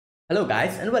Hello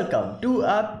guys and welcome to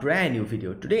a brand new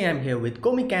video. Today I'm here with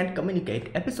Komi Can't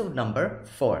Communicate episode number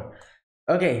 4.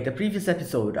 Okay, the previous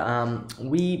episode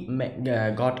we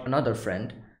got another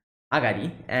friend,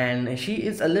 Agari, and she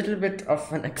is a little bit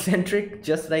of an eccentric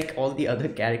just like all the other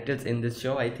characters in this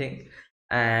show, I think.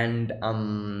 And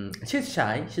she's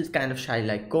shy. She's kind of shy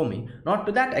like Komi, not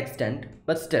to that extent,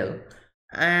 but still.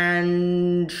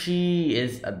 And she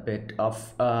is a bit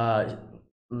of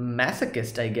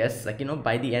masochist, I guess. Like,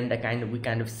 by the end we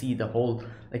kind of see the whole,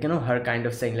 like, her kind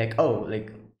of saying like, oh,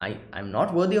 like I'm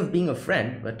not worthy of being a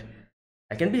friend, but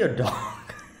I can be a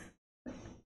dog.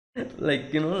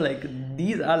 Like, like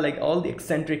these are like all the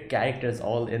eccentric characters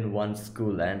all in one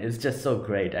school, and it's just so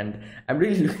great. And I'm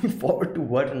really looking forward to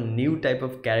what new type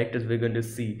of characters we're going to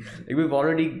see. Like, we've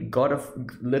already got a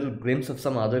little glimpse of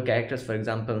some other characters. For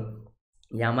example,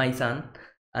 Yamai-san,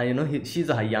 she's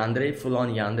a Yandere,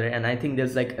 full-on Yandere, and I think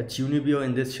there's like a Chunibyo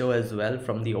in this show as well.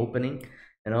 From the opening,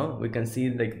 we can see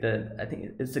like I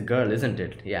think it's a girl, isn't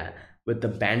it? Yeah, with the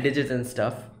bandages and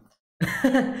stuff.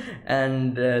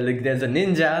 And like there's a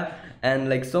ninja and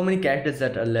like so many characters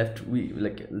that are left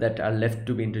that are left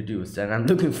to be introduced, and I'm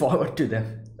looking forward to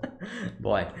them.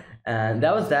 Boy. And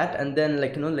that was that. And then,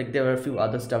 like, like there were a few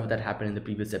other stuff that happened in the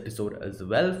previous episode as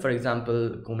well. For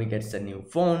example, Komi gets a new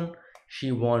phone.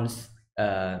 She wants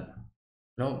Tadano's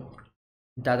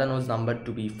number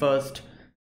to be first,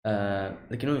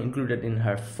 included in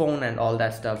her phone and all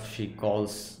that stuff. She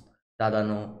calls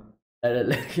Tadano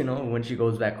like, when she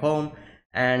goes back home.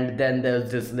 And then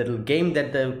there's this little game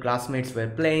that the classmates were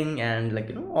playing, and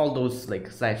like, all those like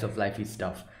slice of lifey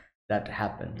stuff that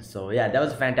happened. So yeah, that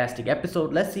was a fantastic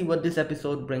episode. Let's see what this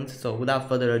episode brings. So without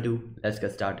further ado, let's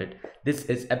get started. This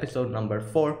is episode number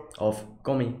 4 of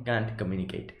Komi Can't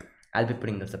Communicate. I'll be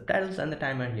putting the subtitles and the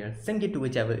timer here. Sync it to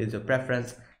whichever is your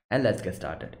preference, and let's get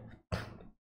started.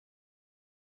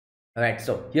 Alright,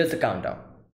 so here's the countdown.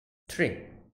 3,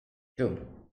 2,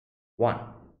 1,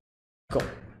 go.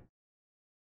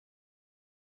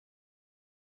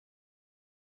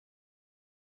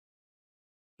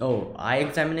 Oh, eye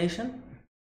examination?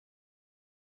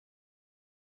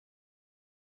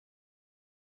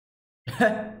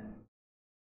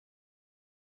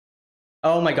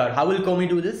 Oh my god, how will Komi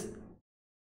do this?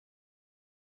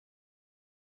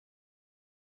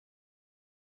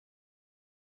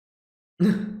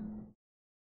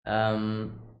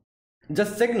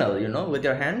 Just signal, with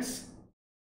your hands.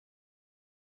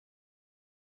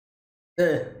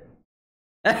 Her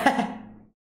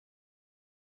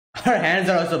hands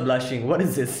are also blushing. What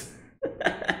is this?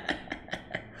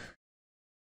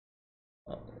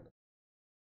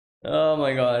 Oh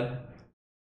my god.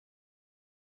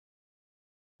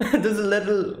 There's a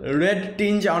little red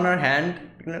tinge on her hand.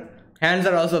 Hands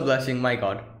are also blushing. My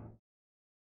god.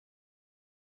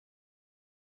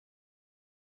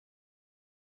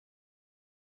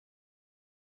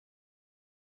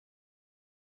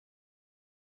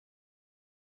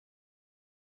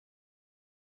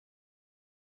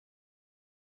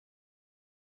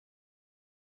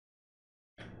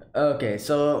 Okay,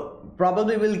 so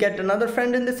probably we'll get another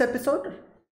friend in this episode,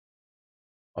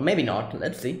 or maybe not.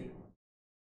 Let's see.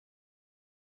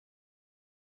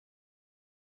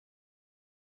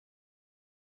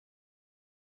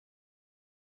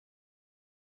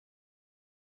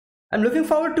 I'm looking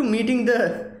forward to meeting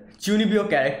the Chunibyo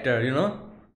character,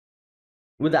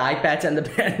 with the eye patch and the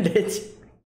bandage.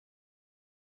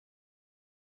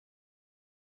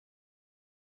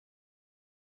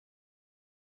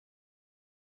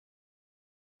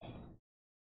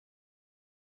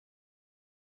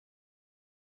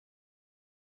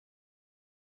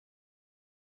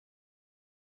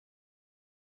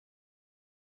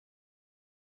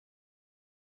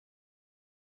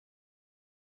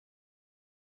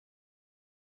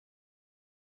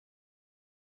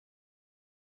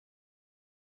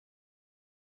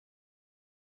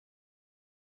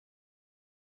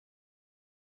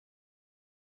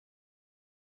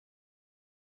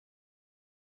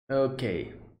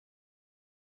 Okay.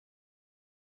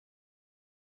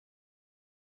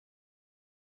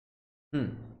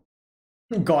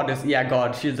 Goddess, yeah,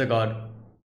 god. She's a god.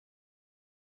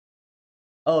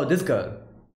 Oh, this girl.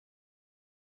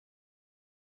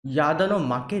 Yadano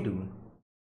Makeru.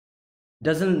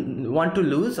 Doesn't want to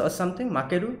lose or something,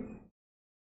 Makeru?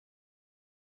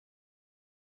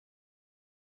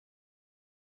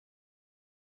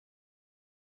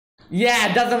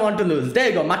 Yeah, doesn't want to lose. There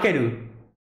you go, Makeru.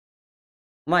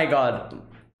 My god.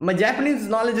 My Japanese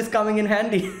knowledge is coming in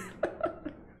handy.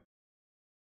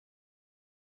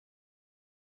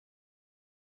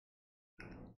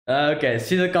 Okay,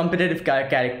 she's a competitive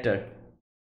character.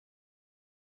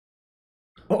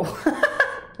 Oh,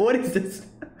 what is this?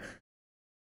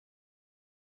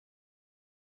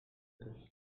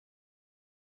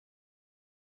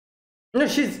 No,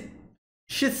 she's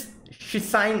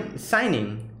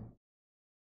signing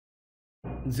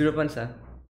 0.7.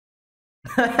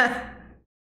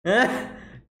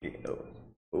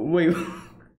 Wait.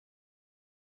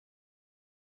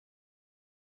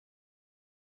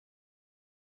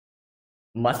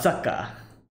 Masaka.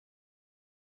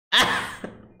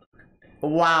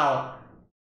 Wow.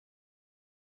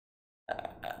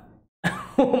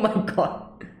 Oh my god.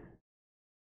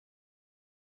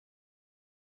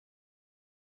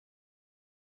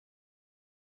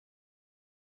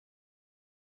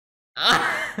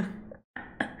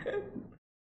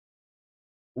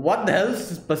 What the hell?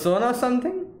 Is Persona or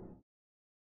something?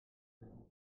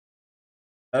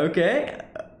 Okay.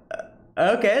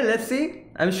 Okay, let's see.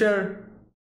 I'm sure.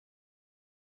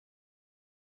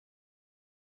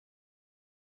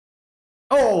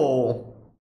 Oh.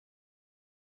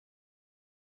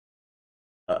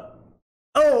 Uh,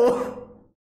 oh.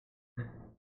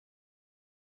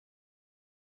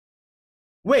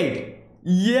 Wait.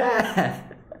 Yeah.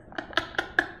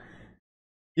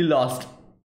 You lost.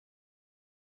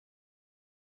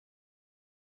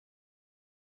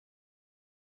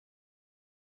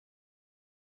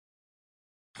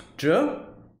 True?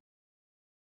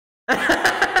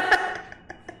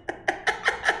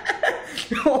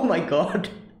 Oh my god.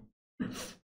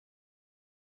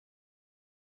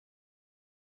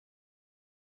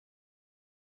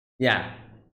 Yeah.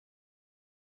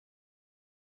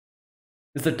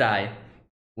 It's a tie.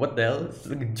 What the hell? It's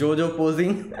like Jojo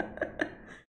posing.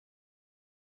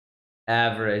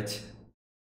 Average.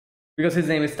 Because his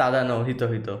name is Tada no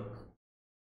Hito.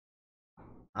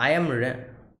 I am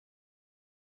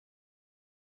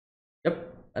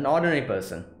yep, an ordinary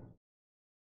person.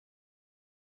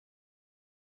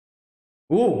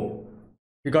 Ooh,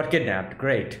 you got kidnapped.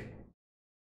 Great.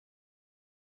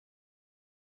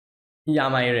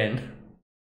 Yamairen.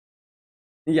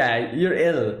 Yeah, you're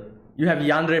ill. You have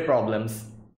Yandere problems.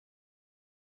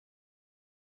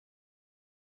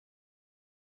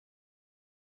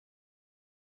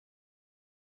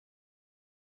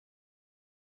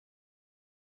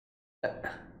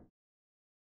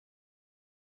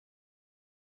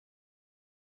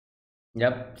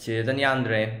 Yep, she is an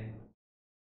Yandere.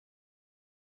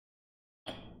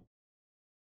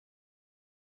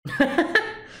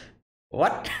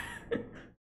 What?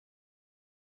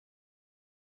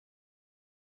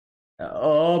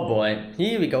 Oh boy,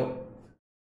 here we go.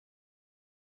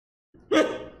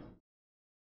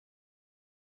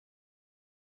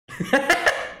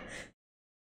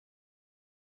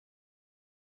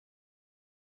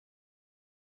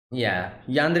 Yeah,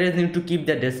 Yanderes need to keep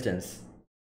their distance.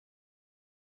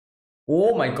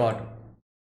 Oh my god.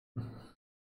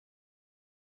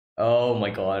 Oh my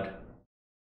god.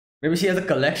 Maybe she has a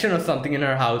collection or something in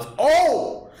her house.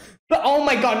 Oh! Oh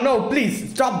my god, no,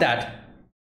 please, stop that.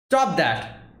 Stop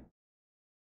that.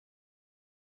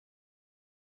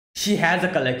 She has a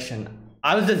collection.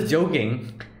 I was just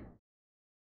joking.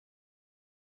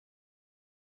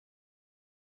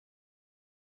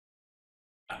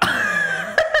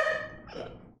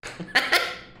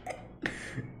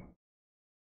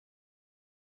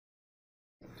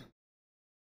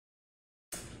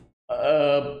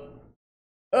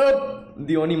 Uh,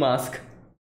 the Oni mask.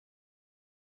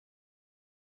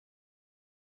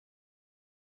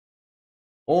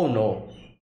 Oh no.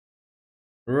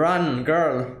 Run,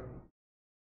 girl.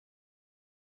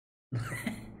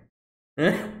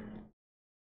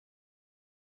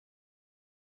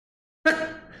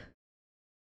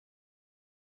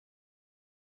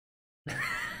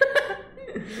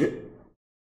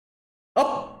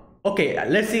 Oh, okay,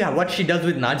 let's see what she does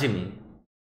with Najimi.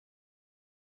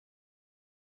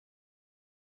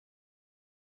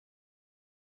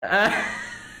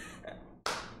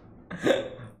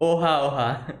 Oha,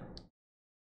 oha.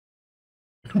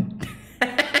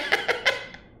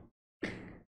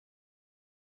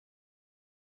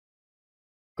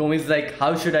 Komi's like,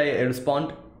 how should I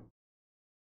respond?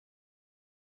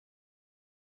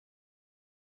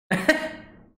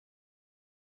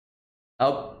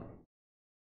 Oh,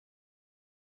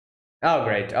 oh,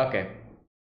 great. Okay.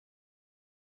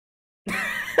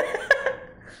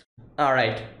 All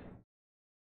right.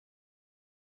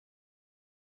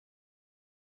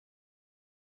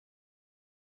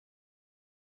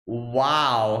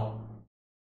 Wow.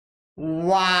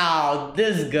 Wow,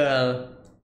 this girl.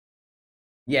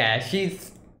 Yeah,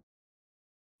 she's.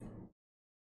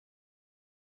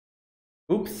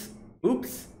 Oops.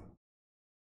 Oops.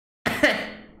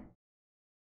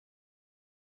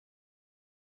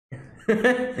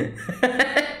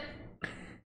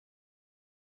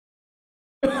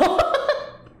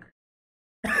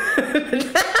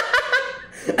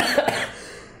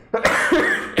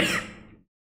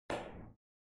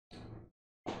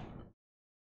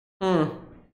 Hmm.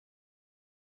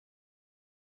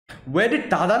 Where did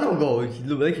Tadano go?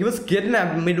 Like he was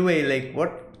kidnapped midway. Like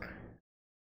what?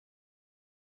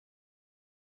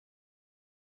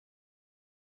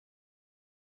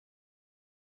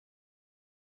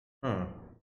 Hmm.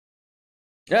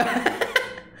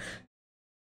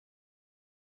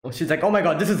 Oh, she's like, oh my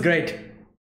god, this is great.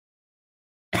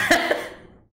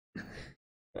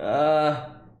 uh.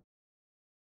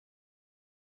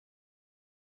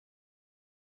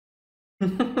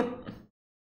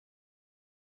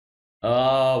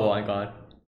 Oh my god.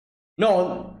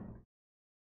 No.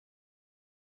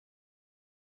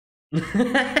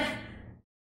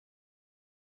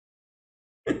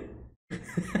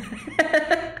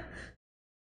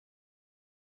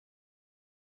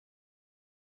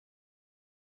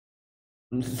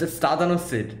 Let's start on a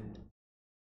sit.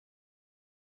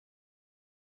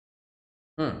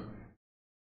 Hmm.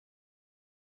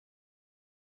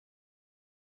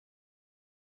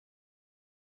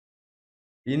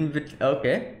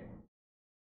 Okay.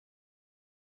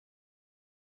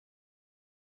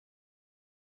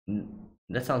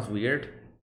 That sounds weird.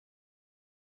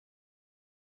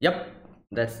 Yep.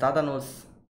 That's Tadanos.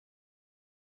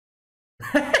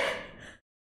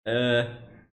 uh.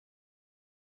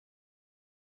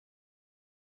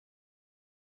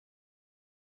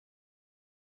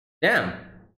 Damn.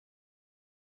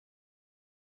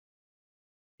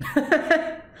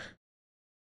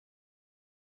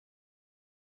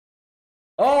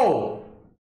 Oh.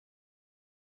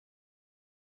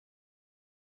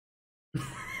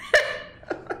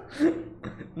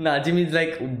 Najimi's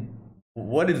like,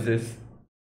 what is this?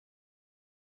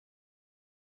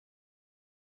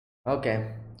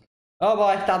 Okay. Oh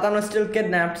boy, Tatano's still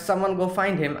kidnapped. Someone go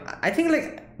find him. I think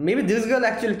like maybe this girl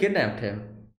actually kidnapped him.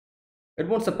 It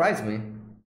won't surprise me.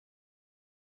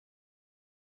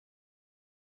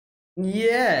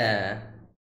 Yeah.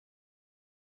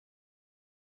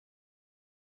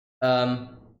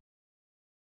 Um.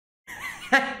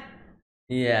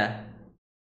 Yeah.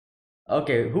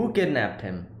 Okay, who kidnapped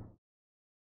him?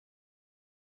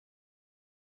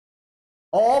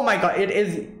 Oh my god, it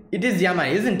is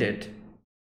Yamai, isn't it?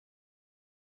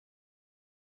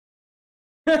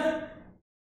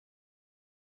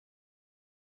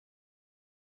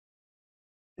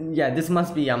 Yeah, this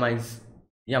must be Yamai's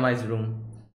room.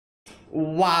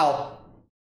 Wow.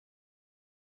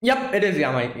 Yep, it is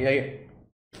Yamai. Yeah.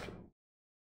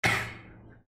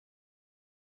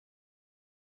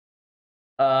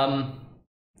 Um,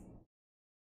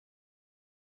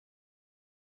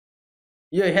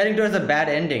 you're heading towards a bad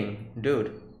ending,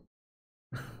 dude.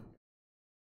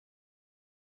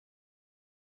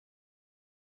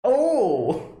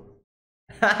 Oh.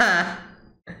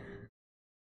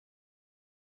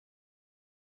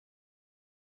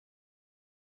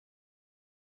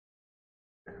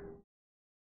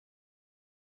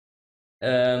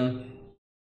 um,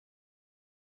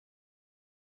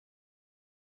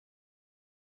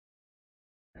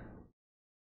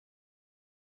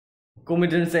 Komi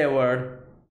didn't say a word.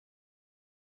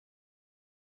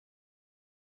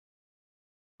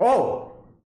 Oh.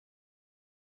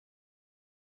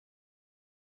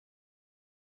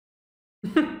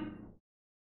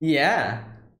 Yeah.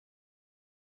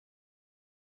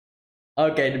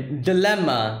 Okay,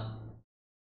 dilemma.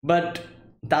 But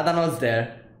Tadano's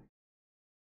there.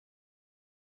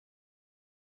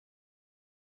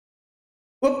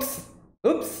 Oops.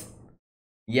 Oops.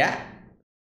 Yeah.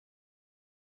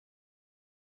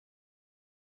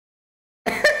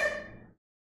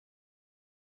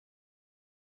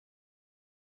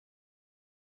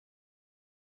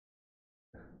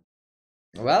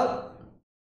 Well,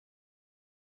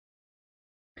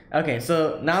 okay,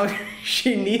 so now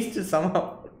she needs to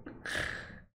somehow.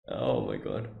 Oh my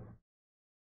god.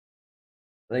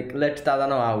 Like, let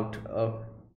Tadano out. Oh.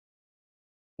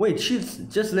 Wait, she's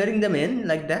just letting them in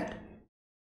like that?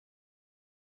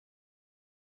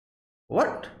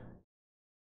 What?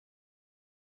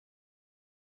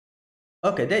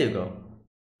 Okay, there you go.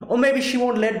 Or maybe she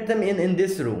won't let them in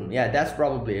this room. Yeah, that's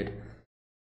probably it.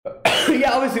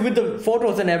 Yeah, obviously with the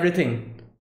photos and everything.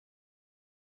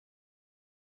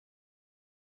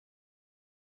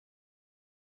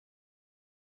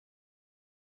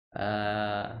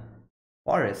 Uh,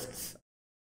 forests.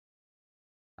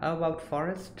 How about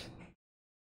forest?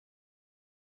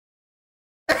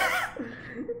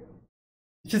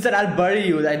 She said, "I'll bury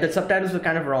you." Like, the subtitles were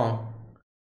kind of wrong.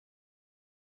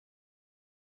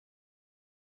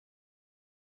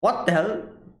 What the hell?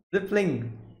 They're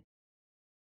playing.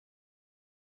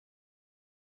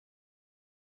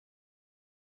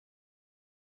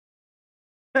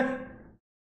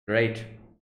 Great.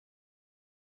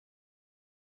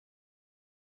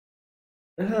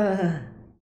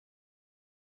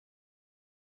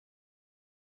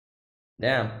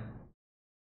 Damn.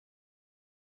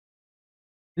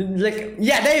 Like,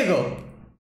 yeah, there you go.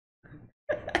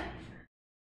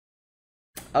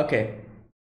 Okay.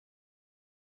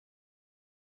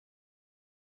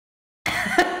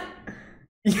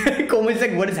 Yeah, Komi's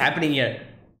like, what is happening here?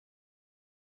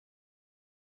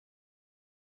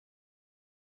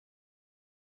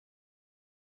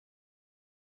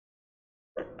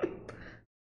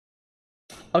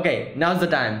 Okay, now's the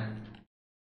time.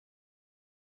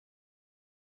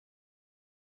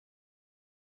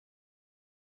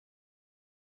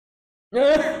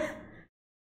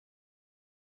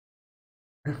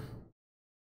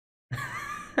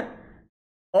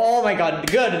 Oh my god,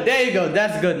 good. There you go.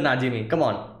 That's good, Najimi. Come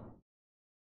on.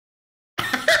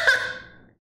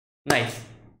 Nice.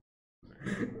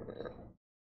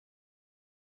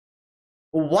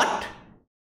 What?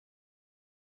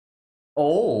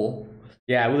 Oh.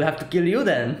 Yeah, we'll have to kill you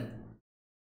then.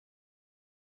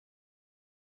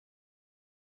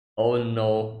 Oh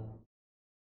no.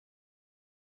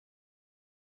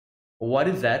 What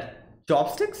is that?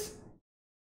 Chopsticks?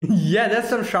 Yeah, that's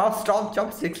some sharp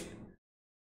chopsticks.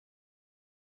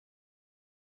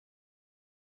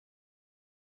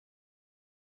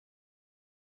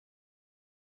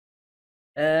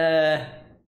 Uh,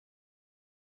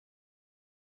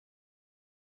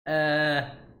 uh,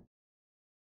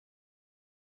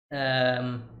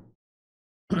 um,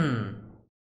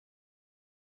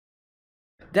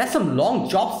 that's some long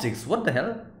chopsticks. What the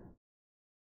hell?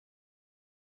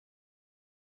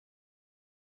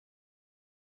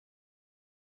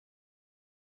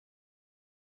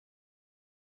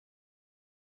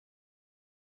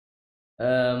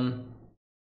 Um,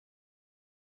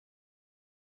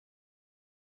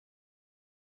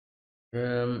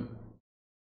 um,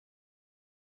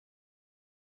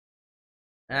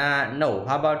 no.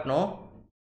 How about no?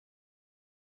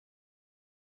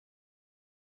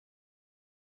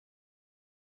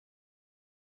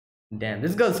 Damn,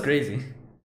 this girl's crazy.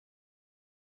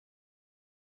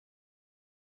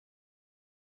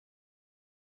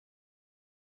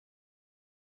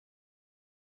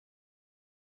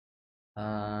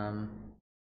 Um,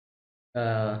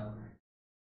 uh,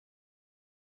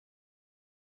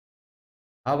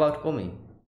 how about Komi?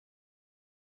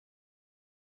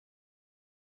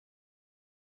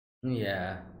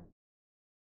 Yeah.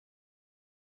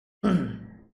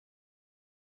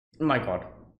 My god.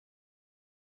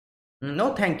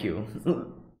 No, thank you.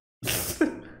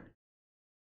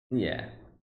 Yeah.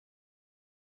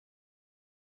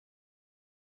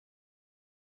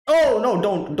 Oh no,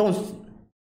 don't.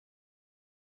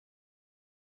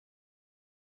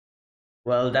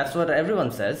 Well, that's what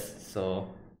everyone says. So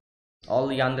all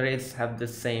yanderes have the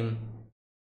same.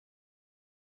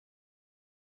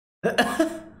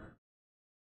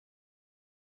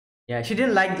 Yeah, she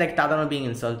didn't like Tadano being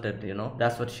insulted.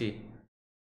 That's what she.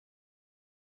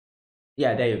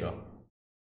 Yeah, there you go.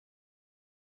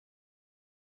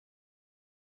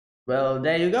 Well,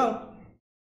 there you go.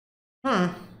 Hmm.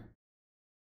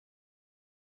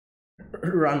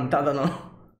 Run, Tadano.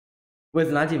 Where's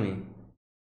Najimi?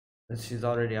 She's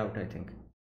already out, I think.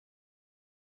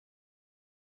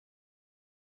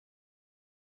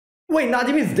 Wait,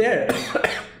 Najimi's there.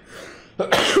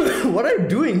 What are you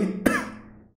doing?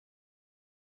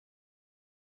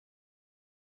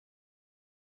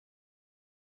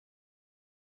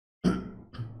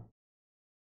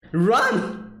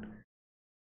 Run!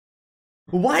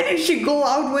 Why did she go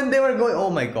out when they were going? Oh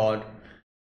my god.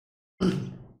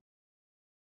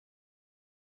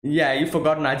 Yeah, you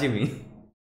forgot Najimi.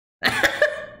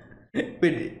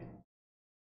 Wait.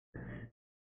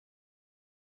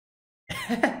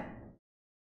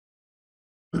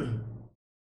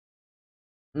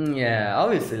 Yeah,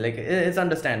 obviously, like it's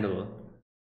understandable.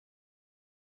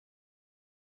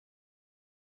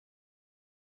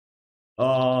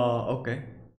 Oh, okay.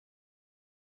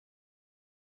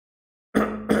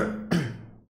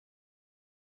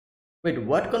 Wait,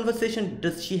 what conversation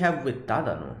does she have with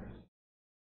Tadano?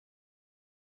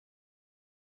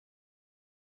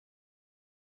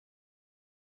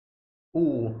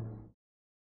 Ooh,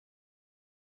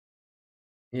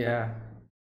 yeah.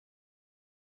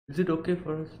 Is it okay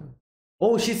for us?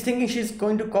 Oh, she's thinking she's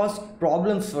going to cause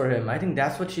problems for him. I think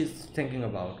that's what she's thinking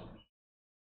about.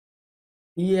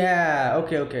 Yeah,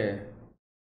 okay, okay.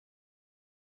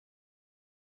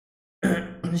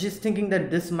 she's thinking that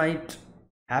this might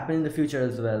happen in the future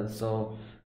as well. So,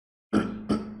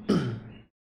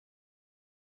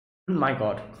 my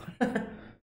God.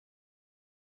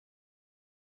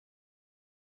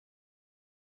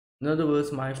 No, that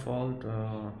was my fault.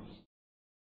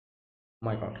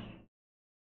 My God.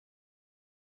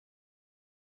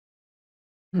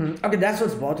 Okay, that's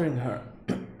what's bothering her.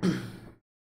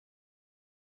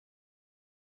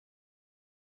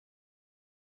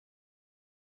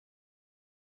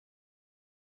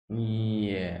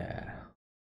 Yeah.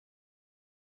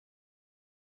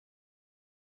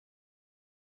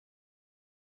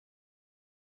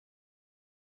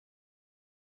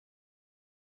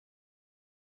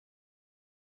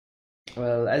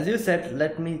 Well, as you said,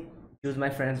 let me choose my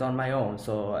friends on my own.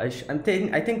 So I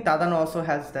think Tadan also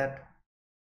has that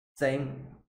same,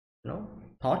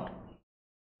 thought.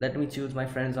 Let me choose my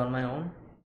friends on my own.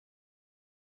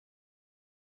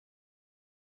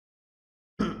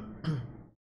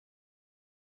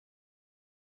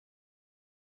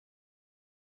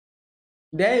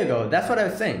 There you go. That's what I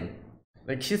was saying.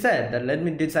 Like she said that let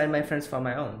me decide my friends for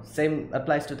my own. Same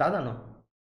applies to Tadano.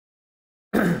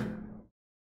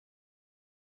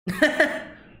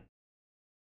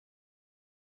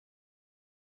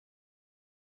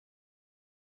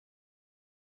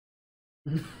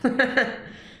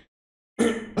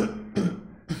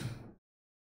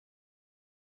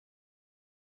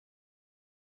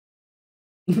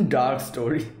 Dark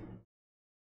story.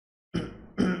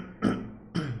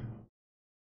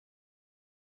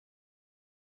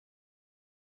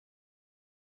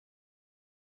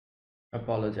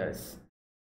 Apologize.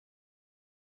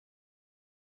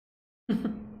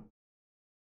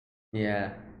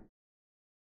 Yeah.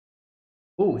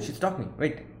 Oh, she's talking.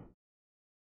 Wait.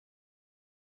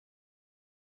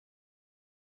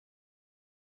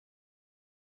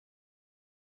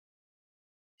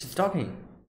 She's talking.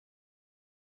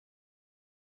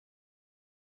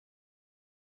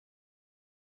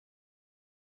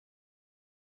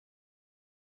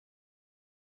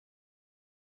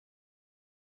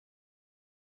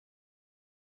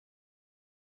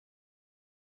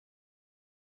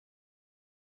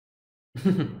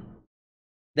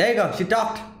 There you go. She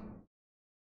talked.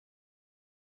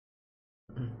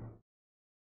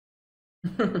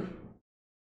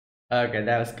 Okay,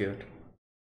 that was cute.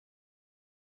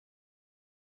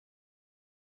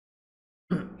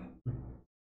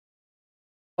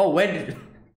 Oh, where did?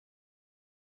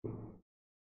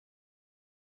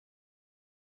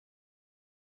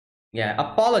 Yeah,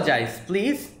 apologize,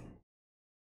 please.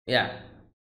 Yeah,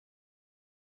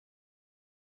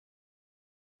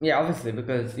 yeah, obviously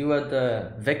because you were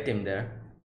the victim there.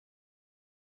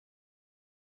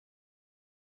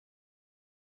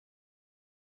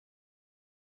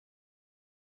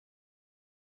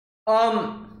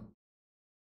 Um,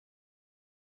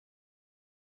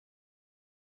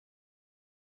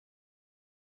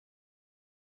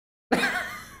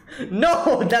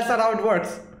 no, that's not how it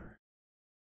works.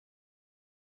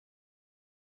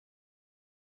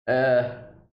 Uh,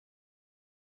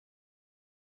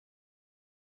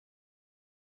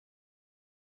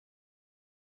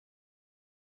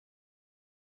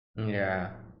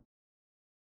 yeah.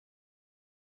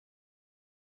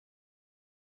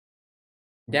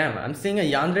 Damn, I'm seeing a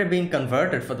Yandere being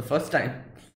converted for the first time.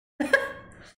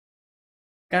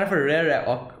 Kind of a rare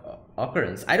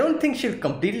occurrence. I don't think she'll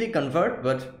completely convert,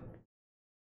 but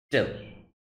still,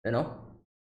 you know.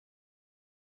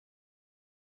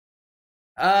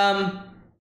 Um,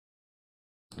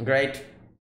 great.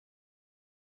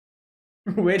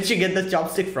 Where'd she get the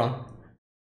chopstick from?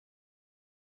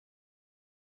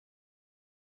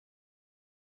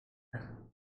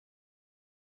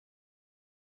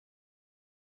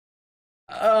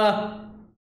 Uh,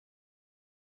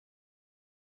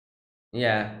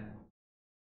 yeah.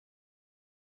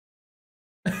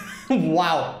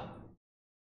 Wow.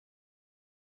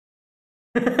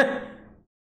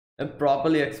 I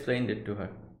properly explained it to her.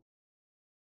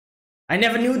 I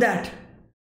never knew that.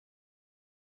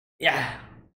 Yeah.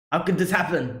 How could this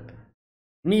happen?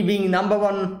 Me being number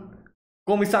one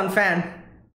Komi-san fan.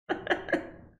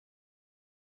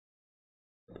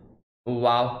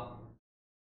 Wow.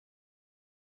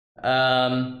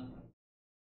 Um.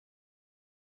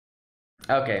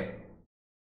 Okay.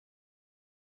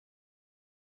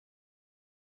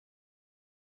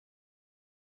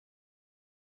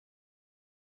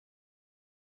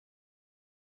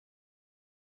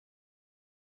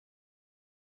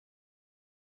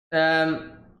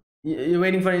 Um. You're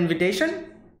waiting for an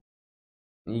invitation?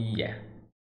 Yeah.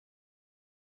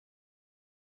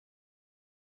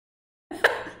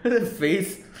 The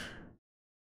face.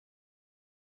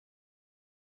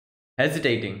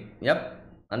 Hesitating. Yep,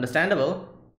 understandable.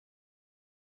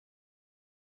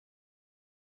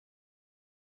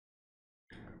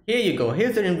 Here you go.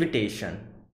 Here's your invitation.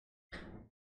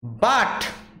 But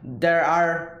there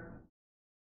are.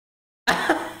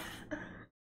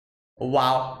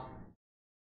 Wow.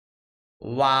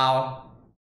 Wow.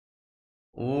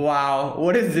 Wow.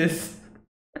 What is this?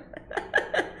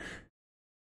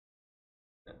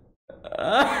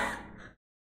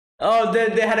 Oh,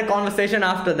 they had a conversation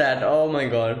after that. Oh my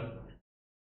god.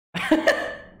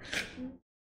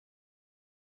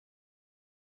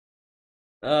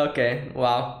 Okay,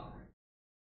 wow.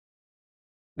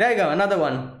 There you go, another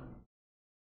one.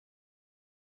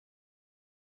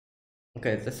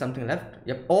 Okay, is there something left?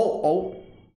 Yep. Oh, oh.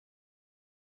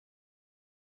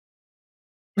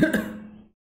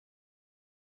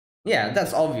 Yeah,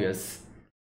 that's obvious.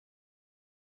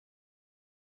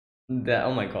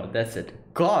 Oh my god, that's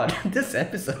it. God, this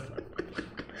episode.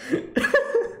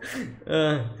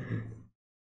 uh,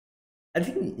 I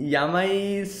think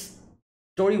Yamai's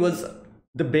story was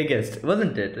the biggest,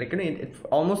 wasn't it? Like, it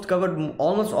almost covered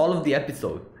almost all of the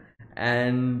episode,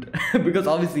 and because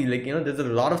obviously, like, there's a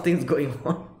lot of things going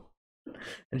on,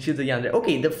 and she's a Yandere.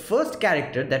 Okay, the first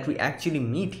character that we actually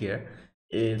meet here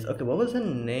is, okay, what was her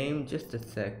name? Just a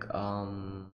sec.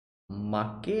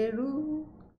 Makeru.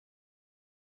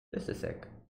 Just a sec.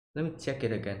 Let me check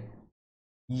it again.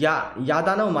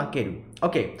 Yadano Makeru.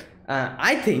 Okay,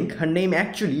 I think her name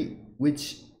actually,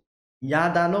 which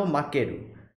Yadano Makeru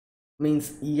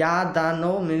means,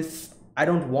 Yadano means I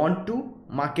don't want to,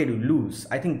 Makeru lose.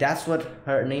 I think that's what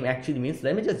her name actually means.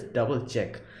 Let me just double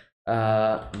check.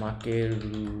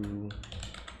 Makeru.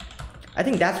 I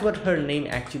think that's what her name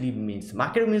actually means.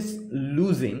 Makeru means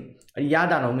losing.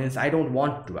 Yadano means I don't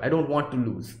want to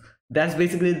lose. That's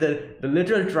basically the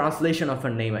literal translation of her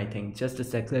name, I think. Just a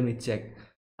sec, let me check.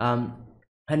 Her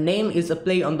name is a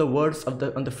play on the words of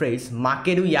on the phrase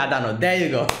Makeru Yadano. There you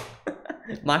go.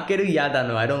 Makeru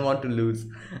Yadano, I don't want to lose.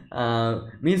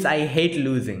 Means I hate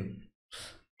losing.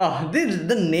 Oh,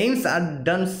 the names are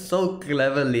done so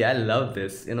cleverly. I love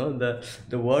this.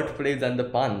 The word plays and the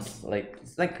puns. Like,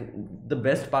 it's like the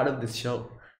best part of this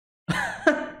show.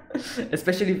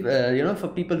 Especially for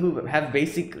people who have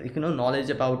basic knowledge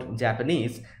about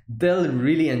Japanese, they'll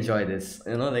really enjoy this.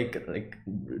 Like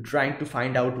trying to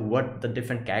find out what the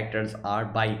different characters are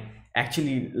by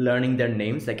actually learning their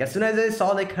names. Like, as soon as I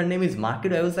saw like her name is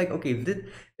Makeru, I was like, okay,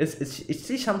 is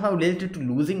she somehow related to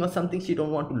losing or something? She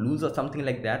don't want to lose or something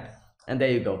like that. And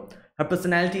there you go. Her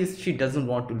personality is she doesn't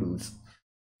want to lose.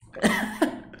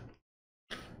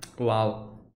 Wow.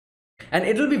 And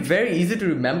it will be very easy to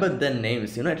remember their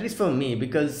names, at least for me,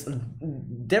 because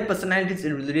their personalities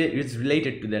is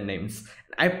related to their names.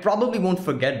 I probably won't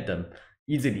forget them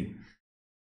easily.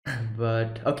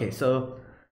 But okay, so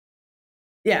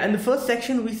yeah, in the first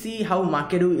section we see how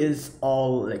Makeru is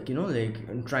all like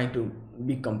like trying to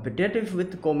be competitive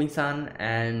with Komi-san,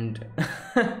 and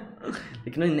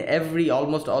like in every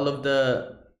almost all of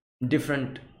the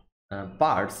different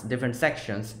parts, different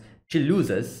sections, she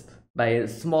loses by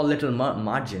small little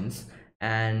margins.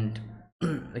 And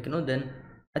like then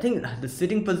I think the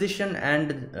sitting position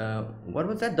and what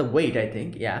was that, the weight, I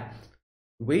think, yeah,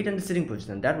 weight and the sitting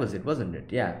position, that was it, wasn't it?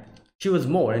 Yeah, she was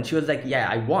more, and she was like, yeah,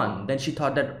 I won. Then she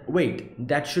thought that, wait,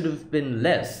 that should have been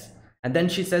less. And then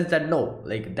she says that no,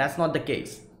 like that's not the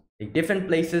case. Like, different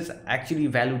places actually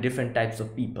value different types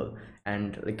of people,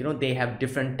 and like they have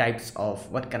different types of,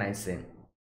 what can I say,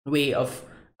 way of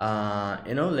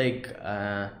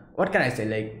what can I say,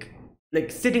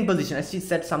 like sitting position. As she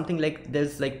said something like,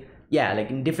 there's like, yeah, like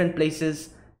in different places,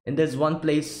 and there's one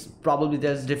place, probably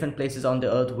there's different places on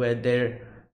the earth where there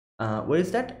where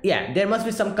is that, yeah, there must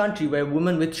be some country where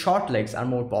women with short legs are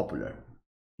more popular.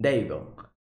 There you go.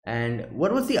 And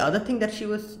what was the other thing that she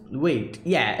was, wait,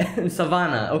 yeah,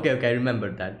 savannah. Okay, I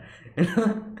remembered that.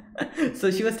 So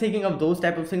she was thinking of those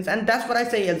type of things, and that's what I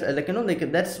say as like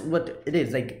like that's what it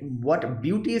is. Like, what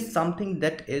beauty is something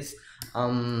that is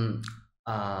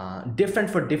different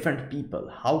for different people,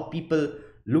 how people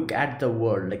look at the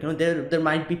world. Like there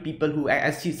might be people who,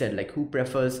 as she said, like who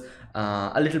prefers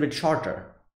a little bit shorter.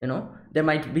 There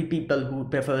might be people who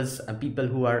prefers people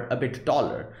who are a bit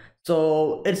taller.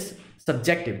 So it's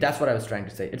subjective. That's what I was trying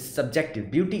to say. It's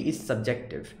subjective. Beauty is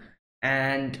subjective.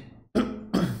 And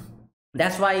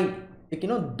that's why,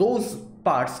 like those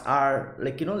parts are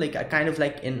like like a kind of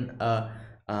like in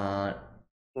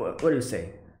what do you say,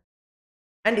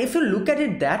 and if you look at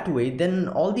it that way, then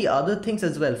all the other things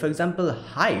as well, for example,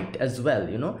 height as well,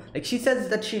 like she says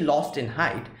that she lost in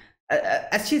height.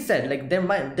 As she said, like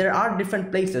there are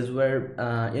different places where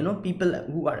people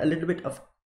who are a little bit of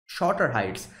shorter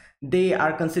heights, they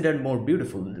are considered more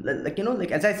beautiful. Like,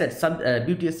 like as I said,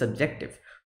 beauty is subjective.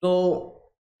 So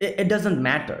it doesn't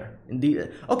matter in the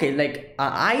okay, like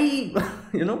I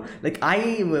like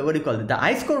I what do you call it, the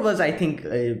eye score was, I think,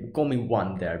 Komi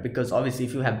won there, because obviously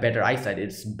if you have better eyesight,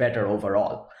 it's better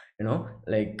overall,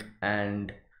 like.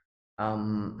 And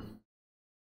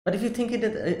but if you think it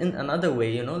in another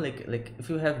way, like if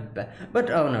you have but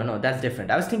oh, no, no, that's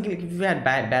different. I was thinking, like, if you had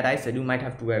bad eyesight, you might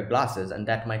have to wear glasses, and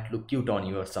that might look cute on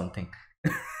you or something.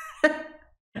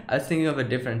 I was thinking of a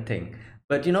different thing.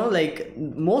 But like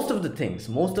most of the things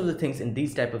in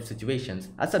these type of situations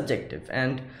are subjective,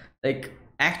 and like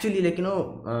actually, like,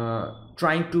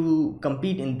 trying to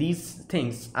compete in these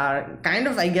things are kind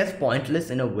of, I guess,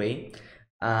 pointless in a way,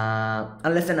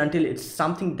 unless and until it's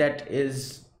something that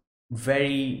is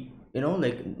very,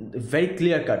 like, very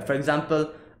clear cut. For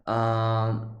example,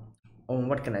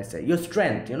 what can I say, your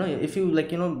strength, if you,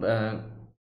 like,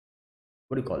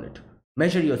 what do you call it,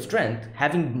 measure your strength,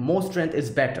 having more strength is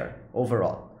better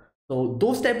overall. So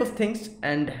those type of things,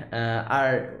 and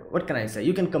are, what can I say,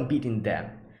 you can compete in them.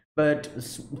 But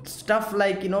stuff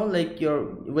like, like your,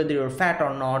 whether you're fat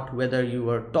or not, whether you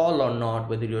are tall or not,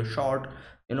 whether you're short,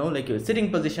 like your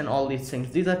sitting position, all these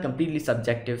things, these are completely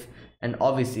subjective. And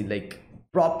obviously, like,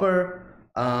 proper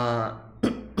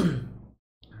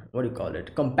what do you call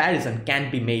it, comparison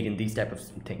can't be made in these type of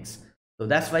things. So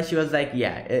that's why she was like,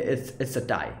 yeah, it's a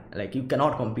tie, like you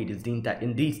cannot compete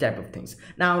in these type of things.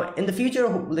 Now in the future,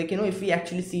 like, if we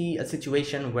actually see a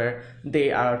situation where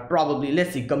they are probably,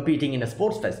 let's see, competing in a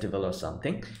sports festival or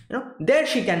something, there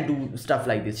she can do stuff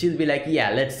like this. She'll be like,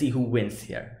 yeah, let's see who wins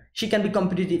here. She can be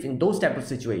competitive in those type of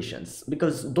situations,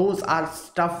 because those are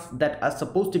stuff that are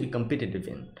supposed to be competitive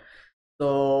in.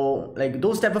 So like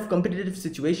those type of competitive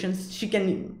situations, she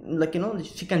can, like,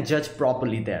 she can judge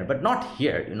properly there, but not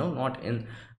here, not in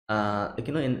like,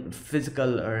 in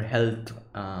physical or health,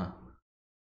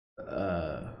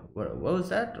 what was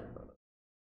that,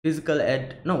 physical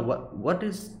ed, no, what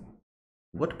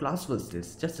class was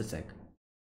this, just a sec,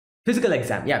 physical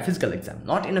exam, yeah, physical exam,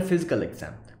 not in a physical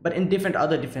exam, but in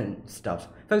different stuff.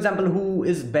 For example, who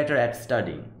is better at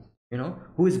studying,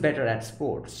 who is better at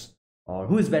sports, or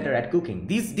who is better at cooking.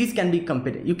 These can be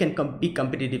competitive, you can be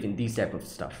competitive in these type of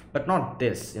stuff, but not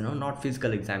this, not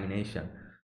physical examination.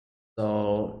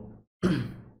 So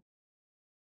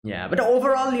yeah, but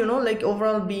overall, like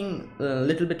overall being a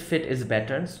little bit fit is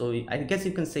better. So I guess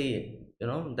you can say,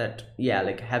 that, yeah,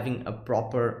 like having a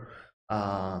proper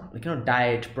like,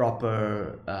 diet,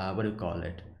 proper what do you call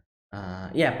it,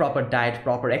 yeah, proper diet,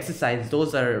 proper exercise,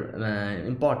 those are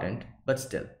important. But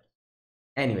still,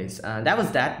 anyways, that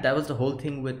was the whole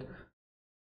thing with,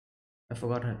 I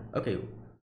forgot her, okay,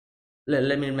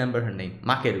 let me remember her name,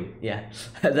 Makeru, yeah.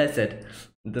 As I said,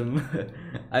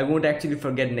 I won't actually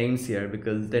forget names here,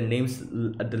 because their names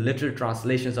are the literal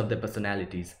translations of their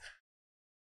personalities.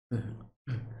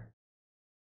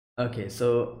 Okay,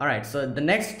 so all right, so the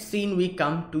next scene we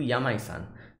come to Yamai-san.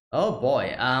 Oh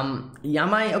boy,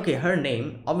 Yamai, okay, her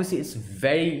name obviously is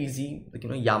very easy, like,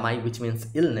 Yamai, which means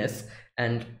illness,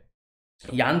 and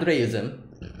Yandereism,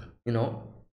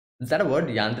 is that a word,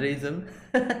 Yandereism?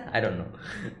 I don't know.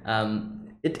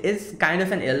 It is kind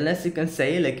of an illness, you can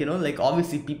say, like, like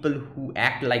obviously people who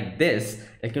act like this,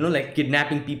 like, like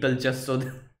kidnapping people just so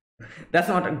that's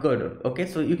not good. Okay,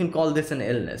 so you can call this an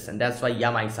illness, and that's why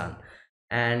Yamai-san.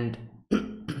 And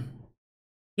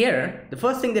here the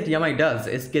first thing that Yamai does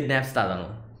is kidnap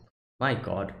Tadano. My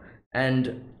god.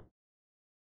 And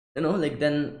like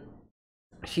then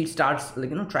she starts,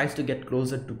 like, tries to get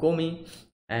closer to Komi,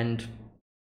 and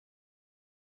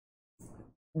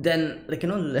then, like,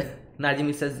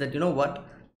 Najimi says that, what,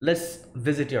 let's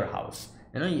visit your house,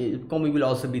 Komi will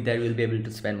also be there, you'll be able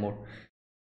to spend more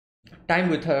time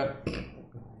with her,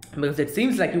 because it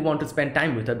seems like you want to spend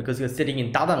time with her because you're sitting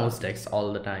in Tadano's desk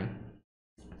all the time.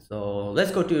 So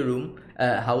let's go to your room,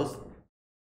 house.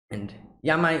 And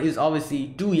Yamai is obviously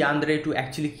too yandere to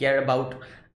actually care about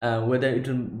whether it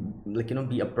will, like,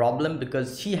 be a problem,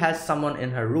 because she has someone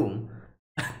in her room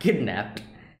kidnapped,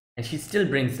 and she still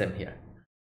brings them here.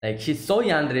 Like, she's so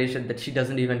yandere that she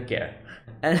doesn't even care,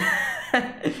 and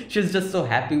she's just so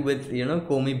happy with,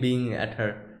 Komi being at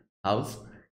her house.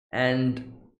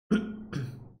 And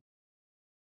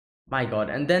my god,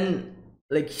 and then,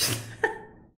 like,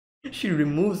 she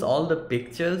removes all the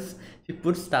pictures, she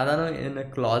puts Tadano in a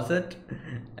closet,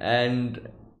 and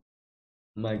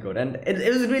my god, and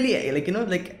it was really, like,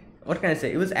 like, what can I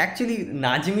say, it was actually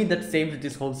Najimi that saved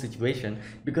this whole situation,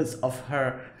 because of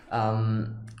her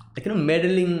like,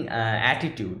 meddling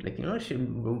attitude. Like, she,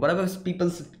 whatever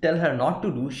people tell her not to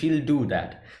do, she'll do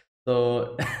that.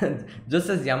 So just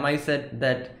as Yamai said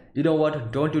that, you know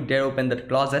what, don't you dare open that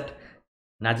closet,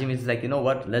 Najimi is like, you know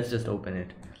what, let's just open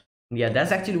it. Yeah,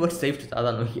 that's actually what saved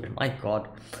Tadano here. My God.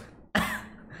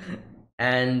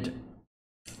 And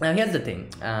now here's the thing.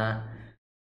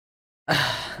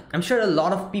 I'm sure a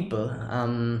lot of people,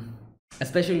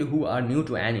 especially who are new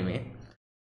to anime,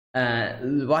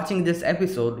 watching this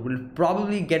episode will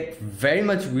probably get very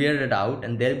much weirded out,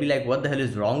 and they'll be like, what the hell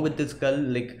is wrong with this girl,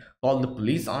 like call the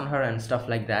police on her and stuff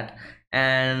like that.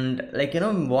 And like,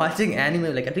 watching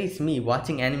anime, like at least me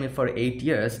watching anime for 8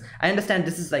 years, I understand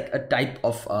this is like a type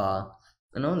of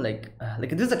like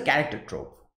this is a character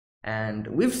trope, and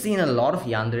we've seen a lot of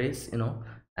yanderes,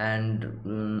 and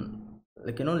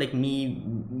like me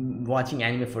watching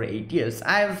anime for 8 years,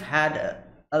 I've had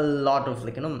a lot of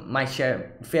like my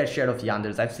fair share of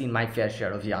yanderes. I've seen my fair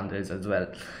share of yanderes as well.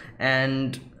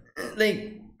 And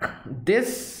like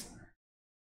this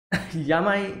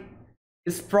Yamai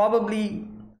is probably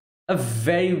a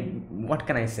very, what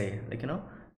can I say, like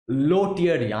low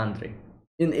tier yandere.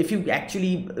 In If you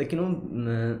actually like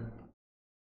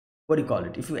what do you call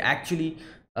it, if you actually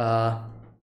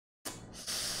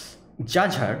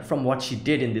judge her from what she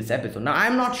did in this episode. Now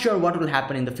I'm not sure what will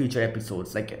happen in the future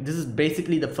episodes. Like this is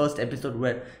basically the first episode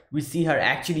where we see her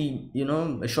actually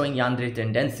showing yandere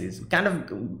tendencies. We kind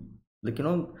of like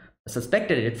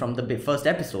suspected it from the first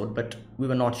episode, but we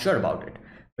were not sure about it.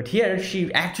 But here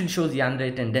she actually shows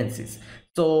yandere tendencies.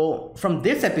 So from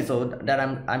this episode that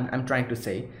I'm trying to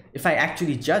say, if I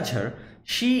actually judge her,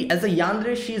 she as a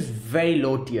yandere, she is very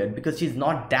low tiered because she's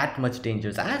not that much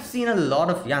dangerous. I have seen a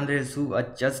lot of yanderes who are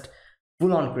just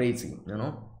full on crazy,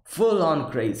 full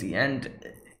on crazy, and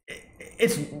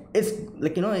it's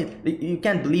like you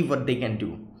can't believe what they can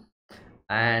do.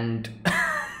 And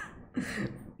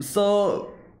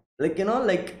so like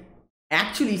like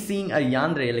actually seeing a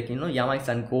yandere, like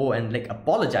Yamai-san go and like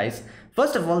apologize.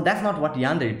 First of all, that's not what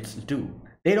yanderes do.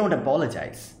 They don't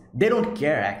apologize, they don't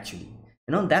care actually.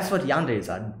 That's what yanderes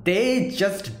are. They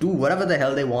just do whatever the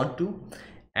hell they want to,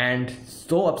 and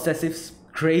so obsessive,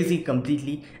 crazy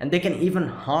completely, and they can even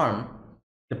harm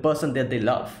the person that they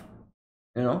love.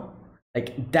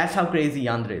 Like that's how crazy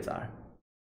yanderes are.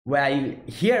 While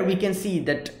here we can see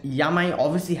that Yamai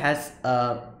obviously has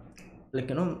like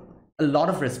a lot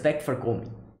of respect for Komi,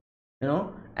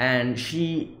 and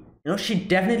she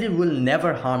definitely will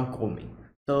never harm Komi.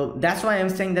 So that's why I'm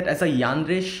saying that as a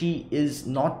yandere, she is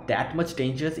not that much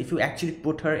dangerous. If you actually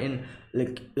put her in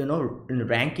like in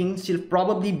rankings, she'll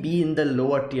probably be in the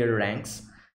lower tier ranks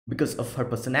because of her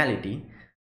personality.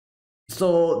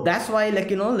 So that's why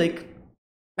like like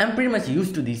I'm pretty much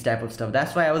used to these type of stuff.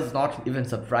 That's why I was not even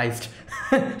surprised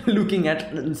looking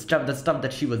at the stuff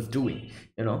that she was doing,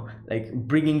 like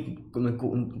bringing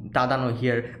Tadano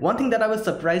here. One thing that I was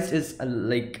surprised is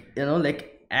like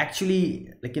like actually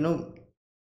like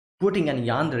putting an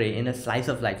yandere in a slice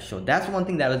of life show. That's one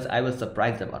thing that I was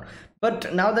surprised about.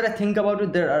 But now that I think about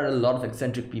it, there are a lot of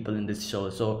eccentric people in this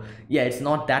show, so yeah, it's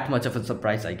not that much of a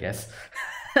surprise, I guess.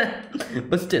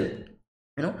 But still,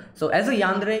 so as a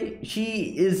yandere,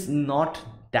 she is not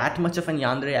that much of an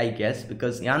yandere, I guess,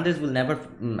 because yanderes will never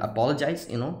apologize.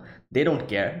 They don't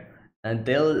care, and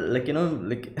they'll like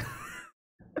like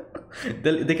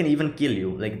they can even kill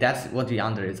you. Like that's what the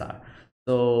yanderes are.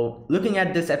 So looking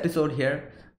at this episode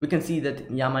here, we can see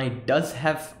that Yamai does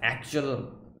have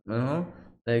actual,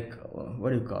 like what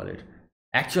do you call it?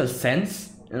 Actual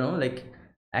sense, like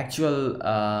actual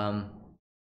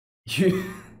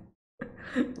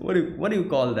what do you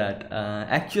call that?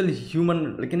 Actual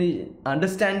human, like any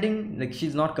understanding. Like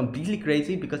she's not completely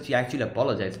crazy because she actually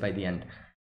apologized by the end.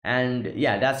 And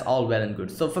yeah, that's all well and good.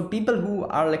 So for people who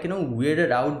are like weirded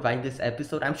out by this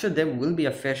episode, I'm sure there will be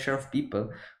a fair share of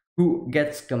people who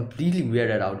gets completely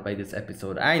weirded out by this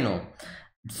episode, I know.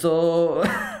 So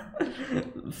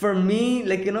for me,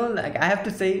 like like I have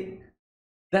to say,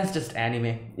 that's just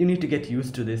anime. You need to get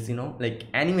used to this. Like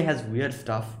anime has weird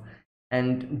stuff,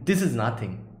 and this is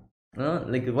nothing.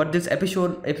 Like what this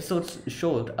episode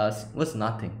showed us was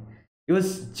nothing. It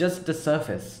was just the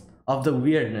surface of the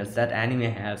weirdness that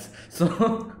anime has.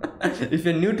 So if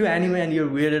you're new to anime and you're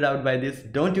weirded out by this,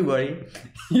 don't you worry,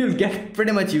 you'll get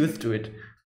pretty much used to it.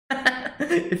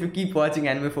 If you keep watching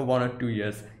anime for 1 or 2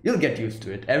 years, you'll get used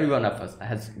to it. Every one of us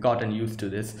has gotten used to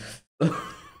this.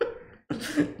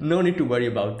 No need to worry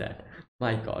about that.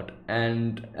 My God.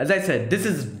 And as I said, this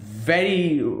is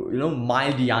very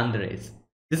mild yanderes.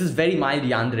 This is very mild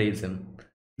yandereism.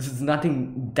 This is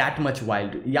nothing that much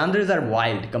wild. Yanderes are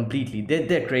wild completely.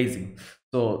 They're crazy.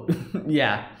 So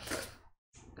yeah.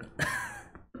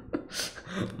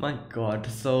 My God.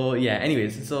 So yeah,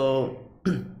 anyways, so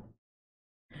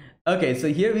Okay, so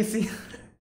here we see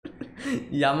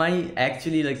Yamai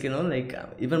actually, like, like,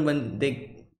 even when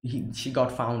she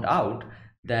got found out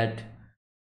that,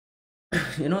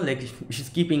 like, she's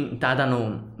keeping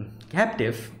Tadano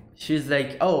captive. She's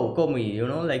like, oh, Komi,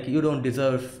 like, you don't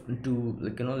deserve to,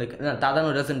 like, like, no,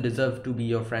 Tadano doesn't deserve to be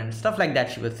your friend, stuff like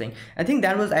that she was saying. I think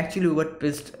that was actually what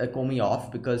pissed Komi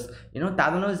off, because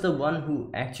Tadano is the one who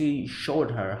actually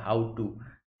showed her how to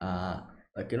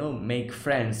like, make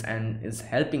friends, and is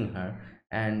helping her.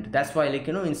 And that's why, like,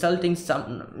 insulting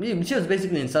she was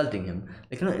basically insulting him,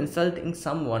 like, insulting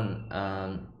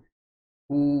someone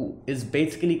who is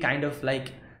basically kind of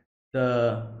like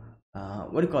the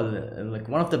what do you call it, like,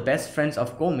 one of the best friends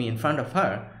of Komi in front of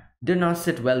her, did not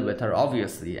sit well with her,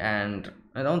 obviously. And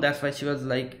that's why she was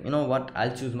like, what,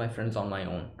 I'll choose my friends on my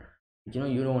own.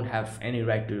 You don't have any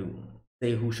right to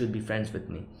say who should be friends with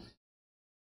me.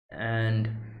 And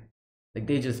like,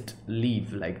 they just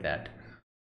leave like that.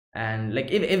 And like,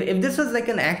 if this was like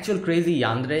an actual crazy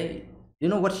Yandere,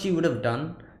 what she would have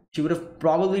done? She would have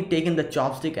probably taken the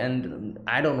chopstick and,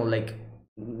 I don't know, like,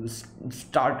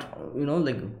 start,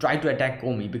 like, try to attack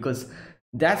Komi, because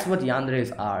that's what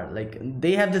Yanderes are. Like,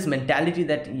 they have this mentality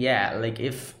that, yeah, like,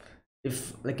 if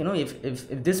like,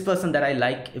 if this person that I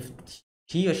like, if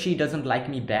he or she doesn't like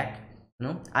me back,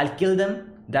 I'll kill them.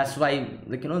 That's why,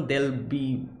 like, they'll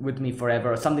be with me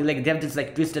forever, or something. Like, they have this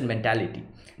like twisted mentality.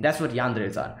 That's what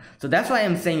Yanderes are. So that's why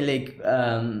I'm saying, like,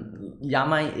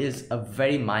 Yamai is a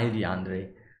very mild Yandere,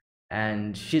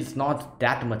 and she's not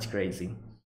that much crazy.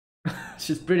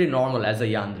 She's pretty normal as a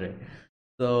Yandere.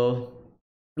 So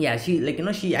yeah, she, like,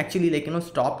 she actually, like,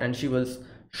 stopped, and she was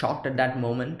shocked at that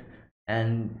moment.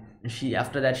 And she,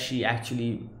 after that, she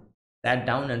actually sat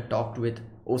down and talked with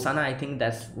Osana. I think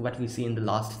that's what we see in the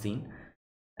last scene.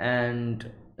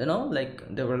 And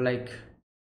like, they were like,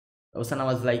 Osana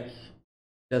was like,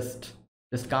 just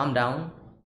just calm down,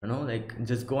 like,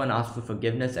 just go and ask for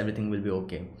forgiveness, everything will be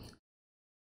okay.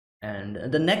 And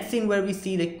the next scene where we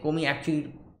see, like, Komi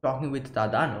actually talking with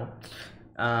Tadano,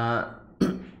 uh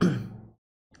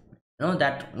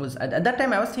that was at that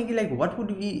time I was thinking, like, what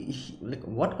would we, like,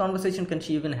 what conversation can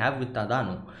she even have with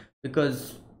Tadano?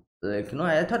 Because, like,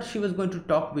 I thought she was going to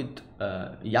talk with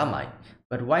Yamai,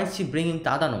 but why is she bringing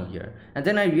Tadano here? And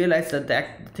then I realized that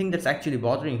the thing that's actually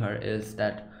bothering her is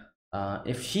that,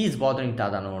 if she's bothering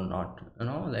Tadano or not,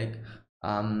 like,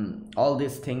 all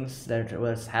these things that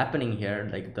was happening here,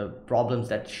 like the problems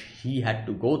that she had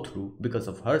to go through because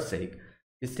of her sake,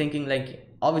 is thinking, like,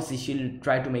 obviously she'll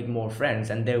try to make more friends,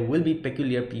 and there will be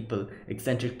peculiar people,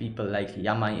 eccentric people like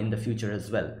Yamai in the future as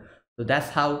well. So that's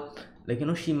how, like,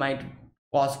 she might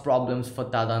cause problems for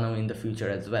Tadano in the future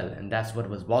as well, and that's what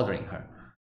was bothering her.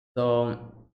 So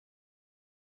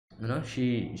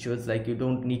she was like, you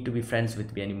don't need to be friends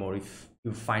with me anymore if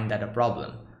you find that a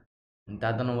problem. And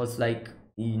Tadano was like,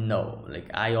 no,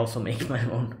 like, I also make my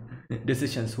own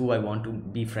decisions who I want to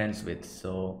be friends with.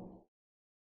 So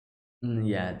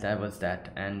yeah, that was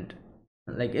that. And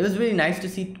like, it was really nice to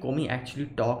see Komi actually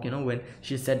talk, when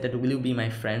she said that, will you be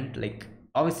my friend? Like,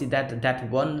 obviously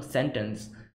that one sentence,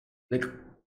 like,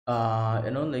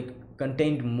 like,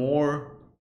 contained more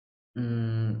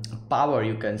power,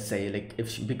 you can say. Like,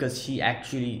 if she, because she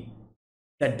actually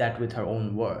said that with her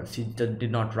own words, she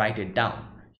did not write it down,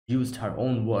 used her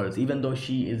own words. Even though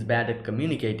she is bad at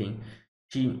communicating,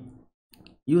 she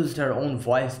used her own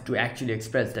voice to actually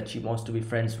express that she wants to be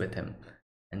friends with him.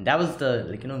 And that was the,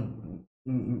 like,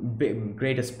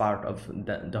 greatest part of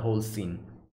the whole scene.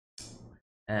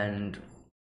 And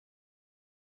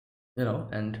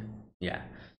and yeah,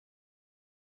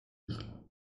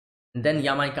 and then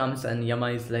Yamai comes, and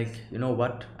Yamai is like, you know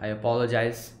what, I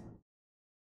apologize.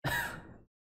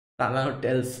 Tadano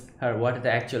tells her what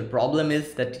the actual problem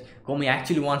is, that Komi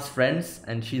actually wants friends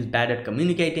and she's bad at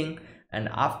communicating. And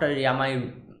after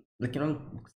Yamai, like,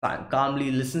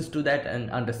 calmly listens to that and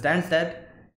understands that,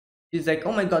 she's like,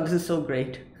 oh my god, this is so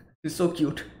great, this is so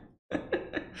cute.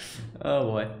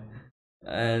 Oh boy.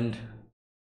 And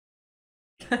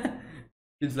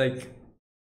she's like,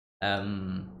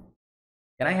 can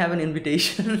I have an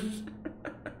invitation?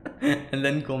 And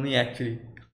then Komi actually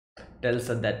tells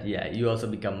her that, yeah, you also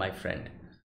become my friend.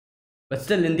 But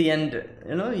still, in the end,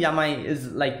 Yamai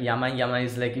is like, Yamai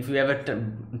is like, if you ever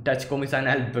touch Komi-san,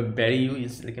 I'll bury you.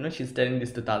 Is like, she's telling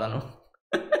this to Tadano.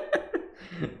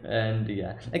 And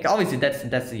yeah, like, obviously that's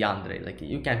Yandere. Like,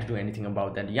 you can't do anything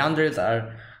about that. Yanderes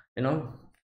are,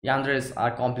 Yanderes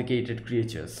are complicated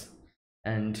creatures.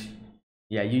 And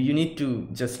yeah, you need to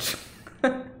just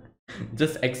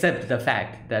just accept the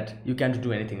fact that you can't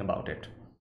do anything about it.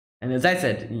 And as I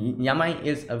said, Yamai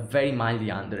is a very mild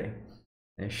Yandere.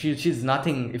 She's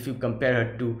nothing if you compare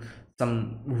her to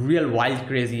some real wild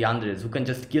crazy yanderes who can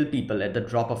just kill people at the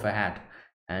drop of a hat.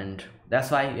 And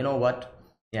that's why, you know what,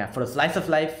 yeah, for a slice of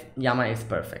life, Yama is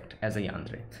perfect as a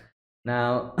yandere.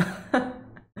 Now,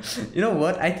 you know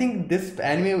what, I think this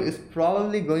anime is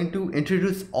probably going to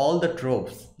introduce all the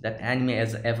tropes that anime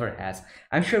has ever has.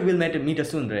 I'm sure we'll meet a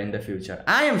tsundere in the future.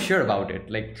 I am sure about it,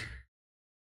 like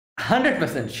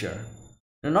 100% sure.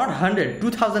 No, not 100,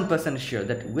 2000% sure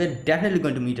that we're definitely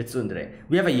going to meet a tsundere.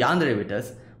 We have a yandere with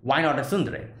us, why not a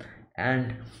tsundere?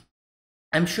 And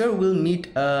I'm sure we'll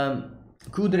meet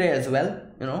kudere as well,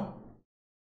 you know,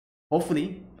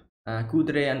 hopefully.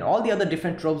 Kudere and all the other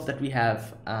different tropes that we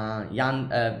have.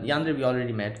 Yandere we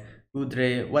already met.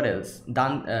 Kudere, what else?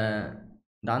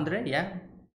 Dandre, yeah.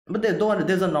 But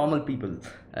there's a normal people.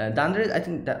 Dandre, I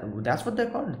think that's what they're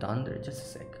called. Dandre, just a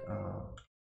sec.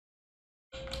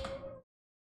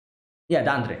 Yeah,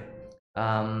 Dandre.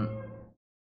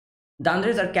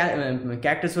 Dandres are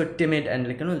characters who are timid and,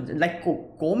 like, you know, like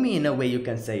Komi in a way, you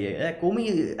can say.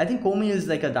 Komi, I think Komi is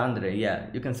like a Dandre. Yeah,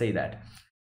 you can say that.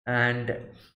 And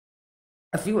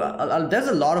a few there's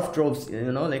a lot of tropes,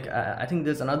 you know, like I think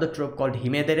there's another trope called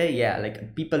himedere, yeah,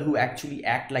 like people who actually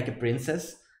act like a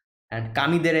princess, and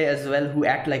kamidere as well, who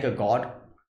act like a god.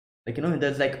 Like, you know,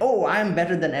 there's like, oh, I'm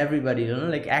better than everybody, you know,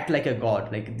 like act like a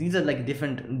god. Like these are like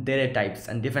different dere types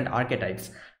and different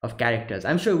archetypes of characters.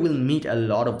 I'm sure we'll meet a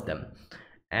lot of them.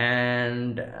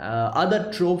 And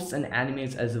other tropes and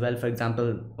animes as well, for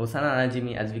example, Osana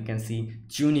Najimi, as we can see,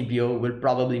 Junibyo, will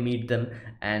probably meet them.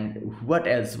 And what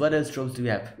else tropes do we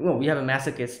have? Oh, we have a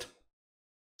masochist,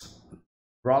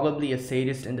 probably a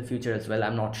sadist in the future as well.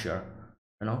 I'm not sure,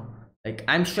 you know, like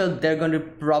I'm sure they're going to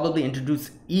probably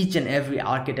introduce each and every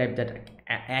archetype that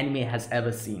anime has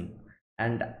ever seen,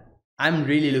 and I'm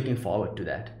really looking forward to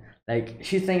that. Like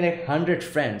she's saying like 100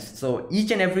 friends, so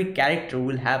each and every character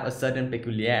will have a certain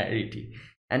peculiarity,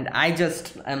 and I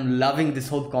just am loving this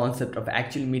whole concept of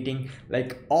actually meeting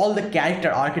like all the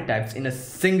character archetypes in a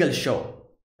single show,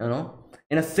 you know.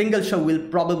 In a single show we'll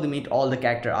probably meet all the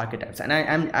character archetypes, and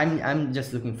I'm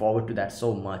just looking forward to that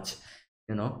so much,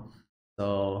 you know.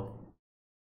 So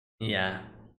yeah,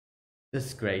 this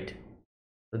is great.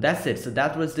 So that's it. So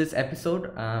that was this episode,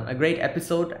 a great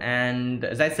episode. And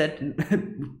as I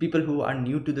said, people who are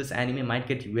new to this anime might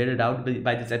get weirded out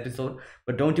by this episode,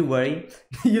 but don't you worry,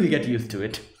 you'll get used to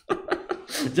it.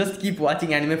 Just keep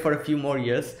watching anime for a few more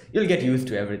years, you'll get used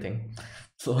to everything.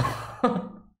 So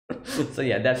so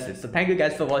yeah, that's it. So thank you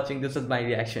guys for watching. This was my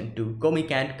reaction to Komi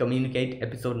Can't Communicate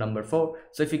episode number 4.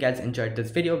 So if you guys enjoyed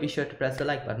this video, be sure to press the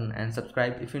like button and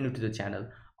subscribe if you're new to the channel,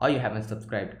 or you haven't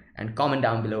subscribed, and comment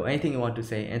down below anything you want to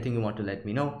say, anything you want to let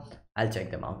me know. I'll check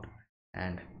them out.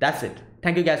 And that's it.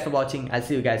 Thank you guys for watching. I'll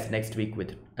see you guys next week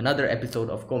with another episode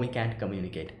of Komi Can't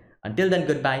Communicate. Until then,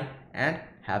 goodbye and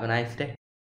have a nice day.